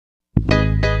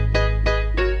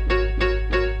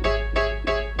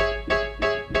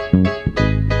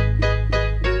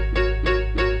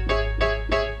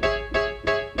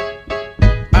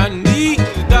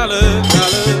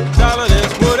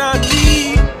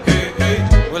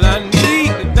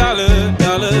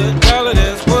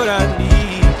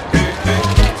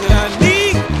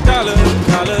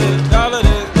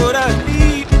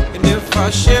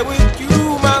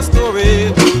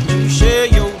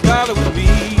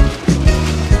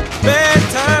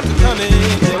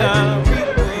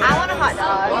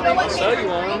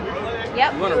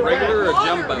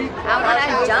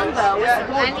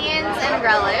onions and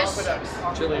relish.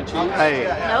 Chili and cheese? Hey.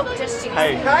 Nope, just cheese.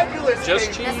 Hey. Just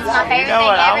cheese? This is my favorite You know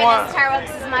what thing I ever. want? This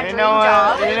Starbucks is my You dream know what?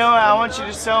 job. You know what I want you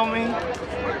to sell me?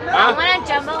 I want a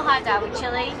jumbo hot dog with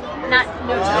chili, not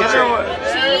no Get her what?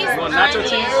 cheese, You want nacho onions,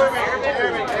 cheese?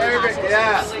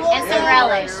 and some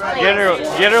relish. Get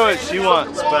her what she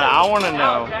wants, but I want to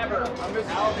know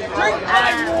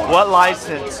what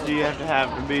license do you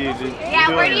have to be to Yeah,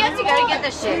 do where do it? you have to go to get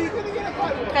this shit?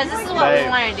 Because this is what Babe, we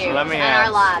want to do let me in our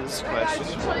ask lives. this question.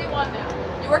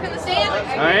 You work in the stand?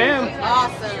 I am.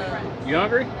 Awesome. You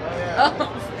hungry?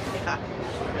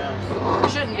 I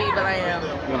shouldn't be, but I am. You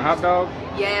want a hot dog?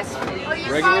 Yes, please.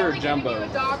 Regular or jumbo?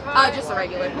 Just a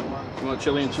regular. You want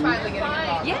chili and cheese?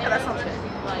 Yeah, that sounds good.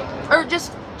 Or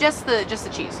just the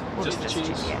cheese. We'll Just do the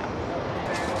cheese? Yeah.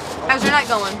 How's your night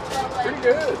going? Pretty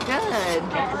good. Good.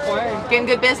 Can't complain. Getting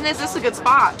good business? This is a good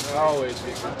spot. I always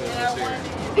get good business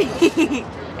here.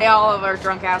 Hey, all of our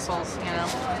drunk assholes, you know.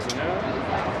 You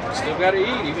know? Still gotta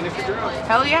eat, even if you're drunk.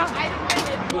 Hell yeah.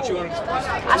 What you want to, I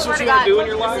this swear what to you want God, to do in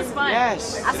your this life? is fun.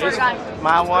 Yes. I swear to God.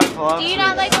 My wife loves Do you it.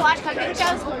 not like to watch cooking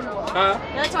shows? Huh?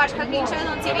 You like to watch cooking shows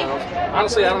on TV?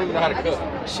 Honestly, I don't even know how to cook.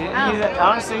 Shit,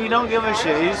 honestly, he don't give a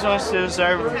shit. He just wants to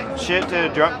serve shit to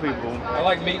drunk people. I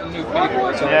like meeting new people.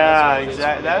 That's all Yeah,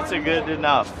 exactly. That's a good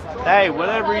enough. Hey,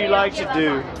 whatever you like to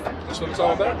do. That's what it's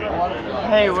all about.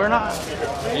 Hey, we're not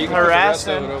You can put the rest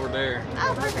of harassing. it over there.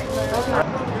 Oh, perfect.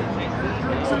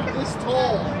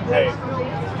 Hey,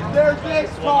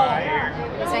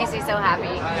 This makes me so happy.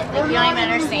 Like, you don't even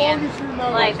understand.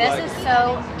 Like, this is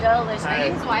so delicious. Are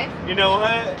you his wife? you know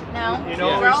what? No? You know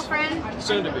Your what's- girlfriend?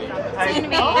 Soon to be. Soon to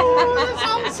be. Oh, that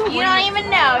sounds so You don't even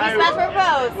know. He's about to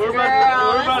propose. We're Girl,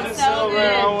 about to this is so celebrate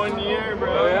good. our 1 year, bro.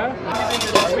 Oh, yeah?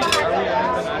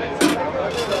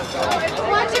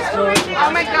 Oh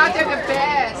my god, they're the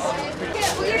best.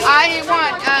 I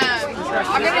want,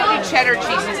 I'm gonna do cheddar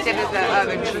cheese instead of the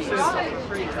other cheese.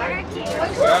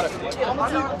 Got it.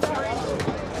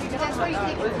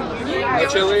 No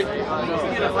chili?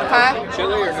 Huh?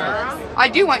 Chili or not? I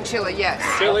do want chili, yes.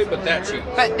 Chili, but that cheese.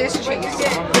 But this cheese.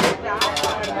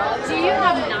 Do you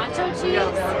have nacho cheese?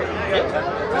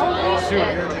 Holy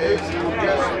shit.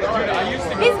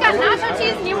 He's got nacho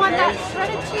cheese and you want that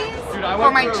shredded cheese?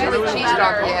 For my chili cheese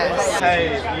dog, yes.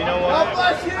 Hey, you know what?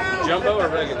 Jumbo or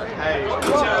regular? Hey,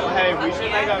 we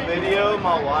should make a video of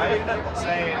my wife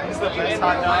saying it's the best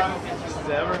hot dog she's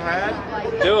ever had.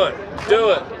 Do it. Do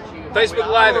it. Facebook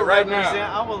Live it right now.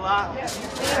 I will lie. Will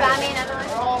you buy me another one?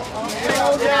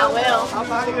 I will. I'm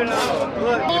not even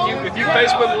look. If you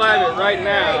Facebook Live it right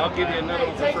now, I'll give you another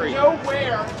one for free. Oh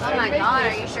my god,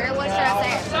 are you sure? What should I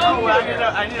say? Oh,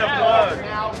 I need a plug.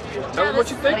 Tell them what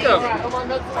you think of it. Baby,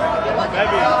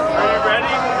 are you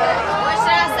ready? What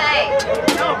should I say?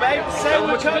 No, babe, say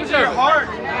what comes to your heart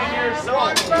and your soul.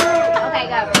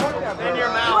 Okay, go. In your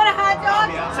mouth. You want a hot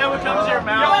dog? Say what comes to your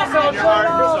mouth and your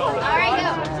heart and your soul. Alright,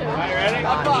 go. Are you ready?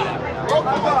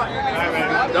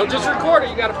 Alright, Don't just record it,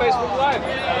 you gotta Facebook Live it.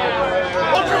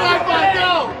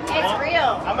 It's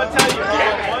real. I'm gonna tell you.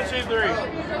 1, 2, 3.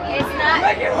 It's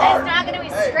not gonna be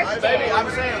scripted. Baby, I'm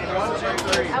saying 1, 2,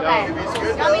 3. Okay. Don't be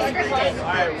scripted.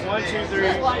 Alright, 1, 2, 3.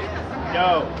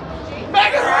 Go.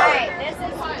 Alright, this is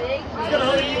Big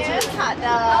D's hot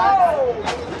dog.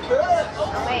 Oh,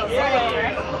 wait,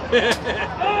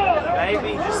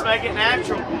 Baby, just make it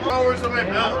natural.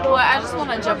 Well, I just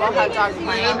want a jumbo hot dog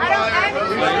plain.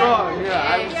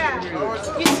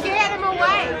 You scared him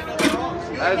away.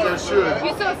 As I should.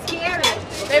 You're so scary.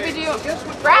 Baby, do you?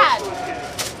 Brad.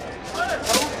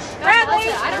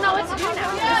 Bradley. I don't know what to do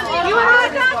now. You want a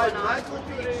hot dog?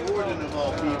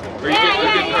 Are you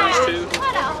getting those too?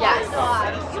 Yes.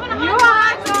 You want a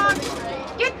hot dog?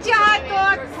 Get your hot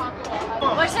dog.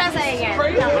 What should I say again? Tell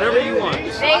me. Whatever you want.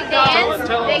 Big Dan's?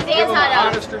 Tell them, Big give Dan's them hot an dog.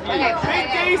 honest review. Okay, Big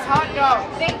D's hot dog.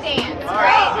 Big Dan's.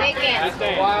 Right, Big Dan's.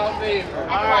 That's Wild beaver. At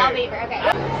the Wild Beaver. Okay.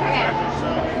 Okay.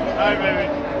 Alright, baby.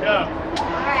 Go.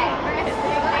 Alright. Big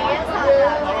Dan's hot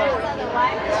dog. At the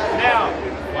Now.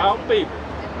 Wild beaver.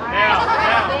 Now.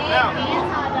 Big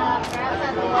Dan's hot dog.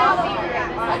 At the Wild Beaver.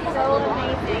 It's so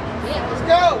amazing. Let's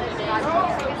go.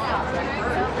 Check us out. So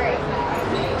great.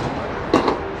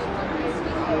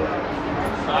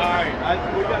 Alright,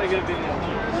 we gotta get a video.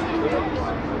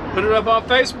 Put it up on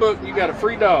Facebook, you got a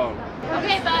free dog.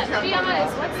 Okay, but be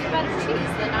honest, what's the better cheese?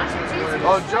 The nacho cheese?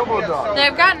 Oh, jumbo dog.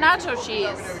 They've got nacho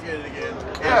cheese.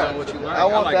 Yeah, what you like. I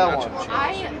want like that nacho one. cheese.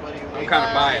 I'm kind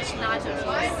of biased. Nacho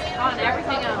cheese on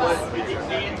everything else.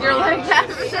 You're like that.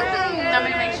 Let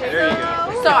me make sure. There you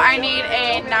go. So I need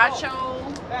a nacho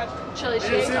chili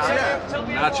cheese dog.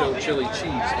 Nacho chili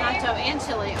cheese. Nacho and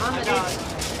chili on the dog.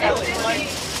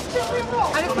 I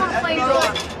just want flavor.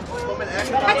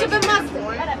 Ketchup and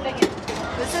mustard.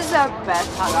 This is the best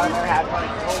hot dog I've ever had.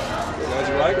 Glad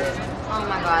you like it. Oh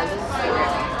my god, this is so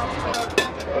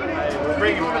good.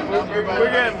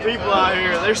 We're getting people out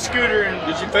here. They're scootering.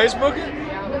 Did you Facebook it?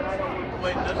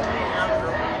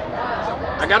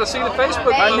 I gotta see the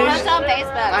Facebook. Hey, need- what's on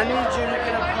Facebook? I need you to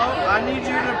get a I need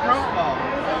you to profile.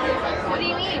 What do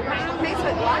you mean? Put it on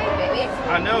Facebook Live, baby.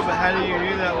 I know, but how do you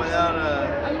do that without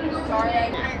a?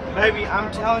 Baby, I'm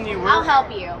telling you, I'll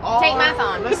help you. Oh, Take my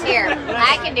phone. listen, Here, listen.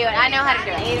 I can do it. I know how to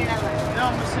do it.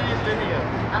 No, I'm gonna see a video.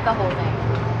 Not the whole thing.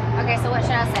 Okay, so what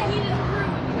should I say?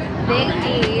 Big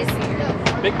D's.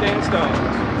 Big Dan's Dogs.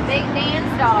 Big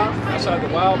Dan's Dogs. Outside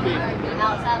the Wild Beef.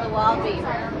 Outside the Wild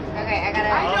Beaver. Okay, I got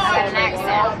an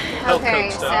accent. Health Okay,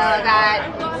 coach so stuff. I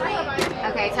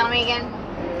got. Okay, tell me again.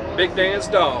 Big Dan's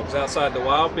Dogs. Outside the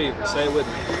Wild Beaver. Say it with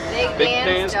me. Big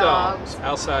Dan's Dogs.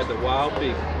 Outside the Wild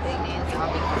Beaver. Big Dan's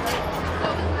Dogs.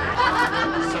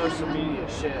 Social media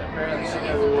shit. Apparently, she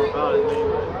knows more about it than me.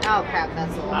 Oh crap,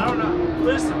 that's a I lot. don't know.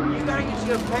 Listen, you gotta get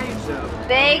you a page though.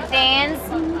 Big Dan's.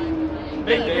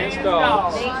 Big Dan's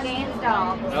Dogs. Big Dan's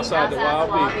Dogs. Outside the Wild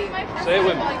Beaver. Say it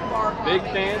with me. Big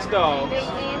Dan's Dogs. Big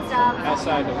Dan's Dogs.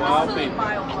 Outside the Wild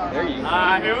Beaver. There you go.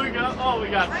 Here we go. Oh, we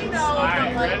got this.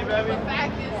 Alright, ready, baby? The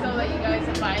fact is, so that you guys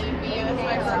invited me, and it's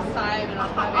my first time, and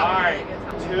I'm having Alright,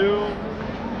 2,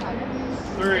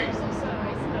 3.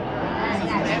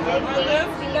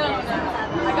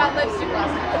 I got lipstick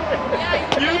last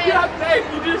night. You got babe.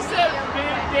 You just said Big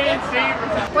Dan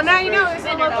Zebra. Well, now you know it's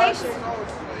in location.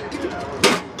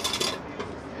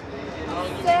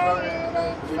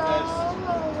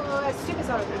 Stupid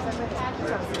song.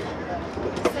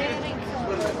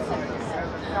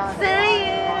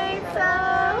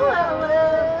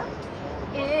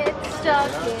 It's stuck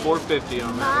in 450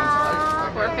 on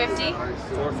that 450.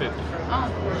 450. Oh,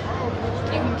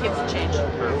 you can keep the change.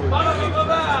 Perfect.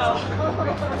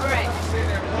 Alright.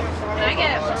 Can I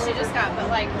get what she just got, but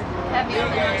like heavy on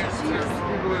the nacho cheese?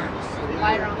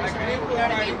 Lighter on the cheese. You know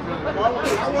what I mean?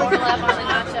 More love on the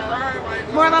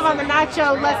nacho. More love on the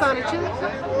nacho, less on the chili.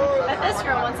 But this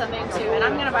girl wants something too, and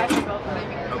I'm gonna buy for both of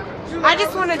them. I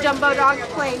just want a jumbo dog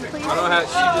plain, please. I don't have.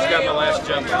 She just got my last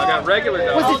jumbo. I got regular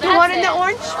dogs. Was it the one in the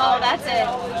orange? Oh, that's it.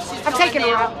 She's I'm going taking her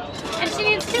down. out. And she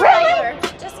needs two Really? regular.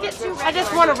 Just get two regular. I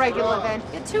just want a regular then.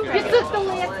 Get two This regular. is the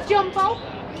last jumbo.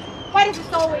 Why does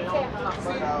it always happen?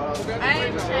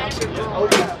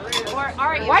 Or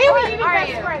are you? Why are we Or even are best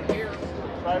you? friends?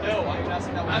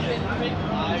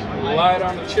 Light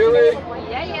on the chili,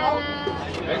 Yeah,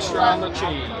 yeah. extra on the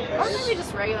cheese. Or maybe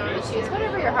just regular on the cheese.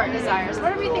 Whatever your heart desires.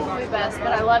 Whatever you think will be best. But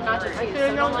I love nacho cheese.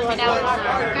 So don't let me down.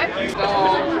 Okay?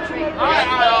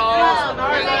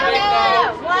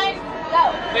 One, go.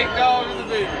 Big dog in the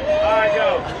beaver. Alright,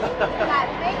 go. We got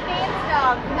Big Dan's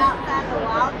Dogs outside the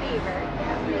Wild Beaver.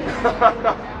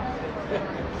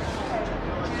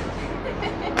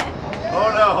 Oh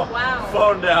no. Wow.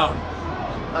 Phone down.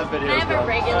 That Can I video's have a done.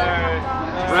 regular hot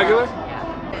dog? Regular? Yeah.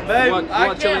 Babe, You want I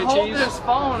chili can't and hold cheese? this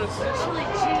phone. It's Chili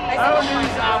cheese. I don't need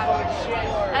this iPhone shit.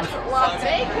 That's a lot to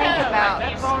think about.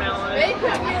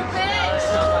 Bacon, you bitch!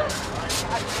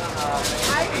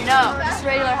 No, just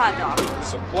regular hot dog.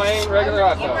 It's a plain regular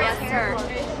hot dog. Yes, sir.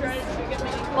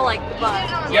 Well, like the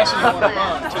bun. Yes, you want a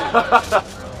bun too.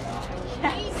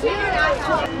 He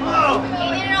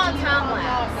did it on time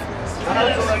lapse.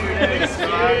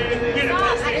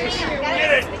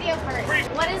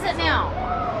 What is it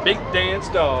now? Big Dan's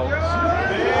Dogs.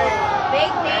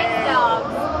 Big Dan's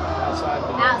Dogs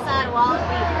outside Wild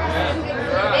Beavers.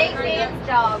 Big Dan's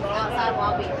Dogs outside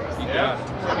Wild Beavers. You got it.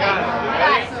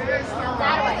 Right.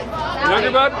 That way.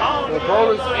 Younger bud?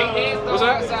 Polish? What's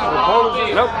that?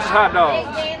 Polish? Nope, just hot dogs.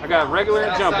 I got regular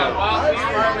and jumbo.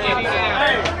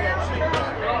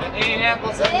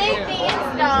 Indianapolis. Big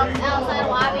Dan's Dogs outside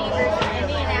Wild Beavers in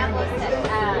Indianapolis,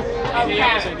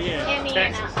 Indianapolis, Indiana.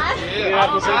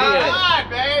 Indianapolis, Indiana. Alright,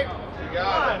 babe. You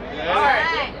got it.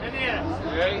 Alright. Indiana.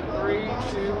 Okay,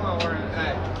 3, 2, 1. We're in.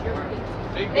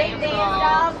 Big Dan's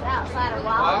Dogs outside of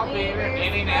Wild Beavers.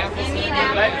 Indianapolis.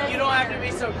 Indianapolis. You don't have to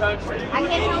be so country. I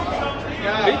can't help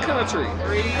it. Big country.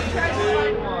 3,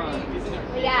 2, 1.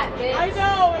 We got good.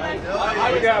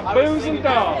 We got booze and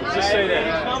dogs. Just say that.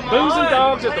 Booze and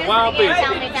dogs at the Wild Beef.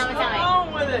 Tell me. What's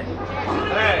wrong with it?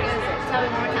 Hey, Tell me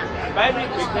one more time. baby,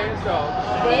 Big Dan's Dogs.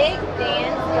 Big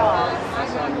Dan's Dogs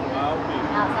Outside the Wild Beef.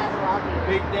 outside the Wild Beavers.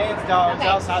 Big Dan's Dogs Okay.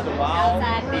 outside the wild.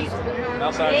 Outside Big.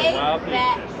 Outside the Big Wild Beef.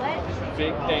 Fat. What?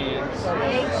 Big Dan's. Big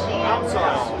I'm Dan's.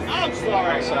 sorry. I'm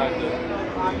sorry. Outside the.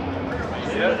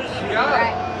 Yep, you got it.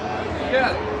 Right. You got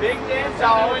it. Big Dan's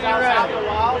Dogs outside the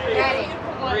wild. Ready.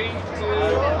 3, 2, 1,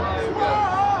 go.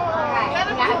 Alright.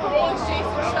 We got Big.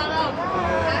 Shut up.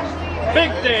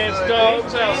 Big Dan's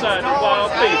dogs outside the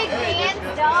wild Big people.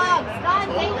 Dan's dogs. God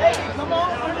dang it.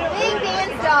 Big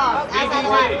Dan's dogs. Outside the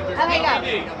wild. Okay, go.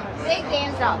 Big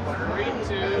Dan's dogs. 3,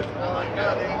 2.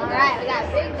 Alright, we got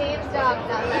Big Dan's dogs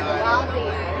outside the wild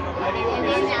beer.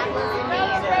 Indianapolis,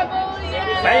 Indiana.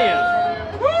 Bam!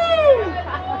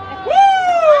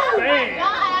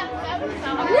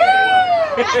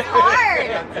 That's hard.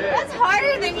 That's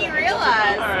harder than you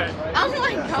realize. Alright. Oh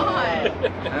my god.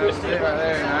 That's it right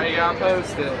there. Now you gotta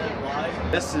post it.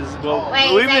 This is what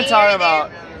Wait, we've is been that talking yours,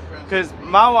 about. Because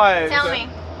my wife. Tell me.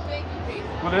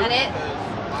 What is That it?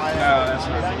 No, that's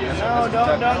not. No,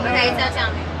 don't. Okay, so tell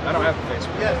me. I don't have a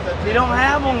Facebook. You don't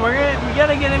have one. We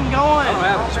gotta get him I going. don't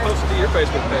have it. It's supposed to be your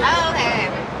Facebook page. Oh, okay.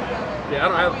 Yeah, I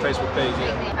don't have a Facebook page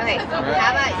yet. Okay, how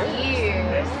about you?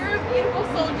 You're a beautiful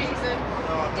soul, Jason.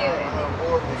 Do it.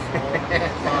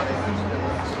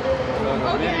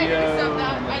 Video.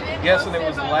 Guessing it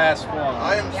was the last one.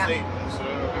 I am Satan, so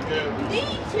Me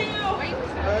too.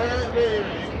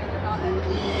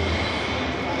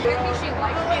 She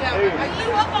likes me that way. Are you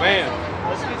up on Man.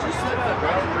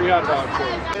 3 hot dogs for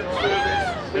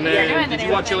you. And then, did you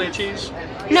want chili and cheese?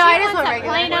 No, I just want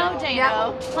regular. Plain old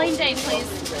Jane-O. Plain Jane, please.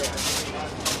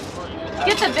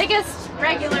 Get the biggest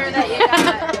regular that you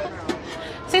got.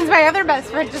 Since my other best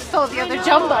friend just stole the other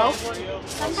jumbo. See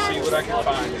what I can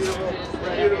find.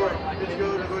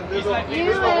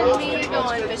 You and me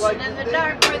going fishing in the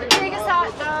dark for the biggest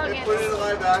hot dog in a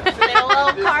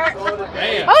little cart.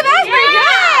 Man. Oh, that's pretty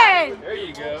good! There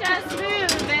you go. Just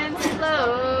moving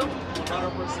slow. I'm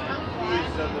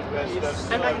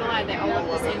not gonna lie, they all look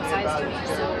the same size to me.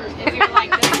 So if you're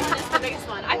like, this one is the biggest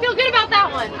one, I feel good about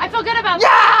that one. I feel good about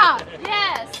that.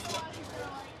 Yes.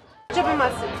 Ketchup and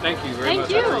mustard. Thank you very Thank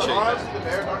much. you. I appreciate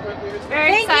that.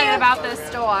 Very excited about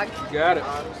this dog. Got it.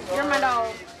 You're my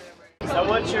dog. So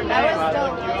what's your name? I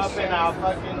looked you up and I'll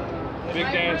fucking. Big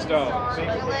Dan's dog.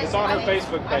 It's on her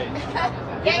Facebook page.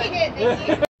 Yeah, you did.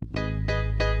 Thank you.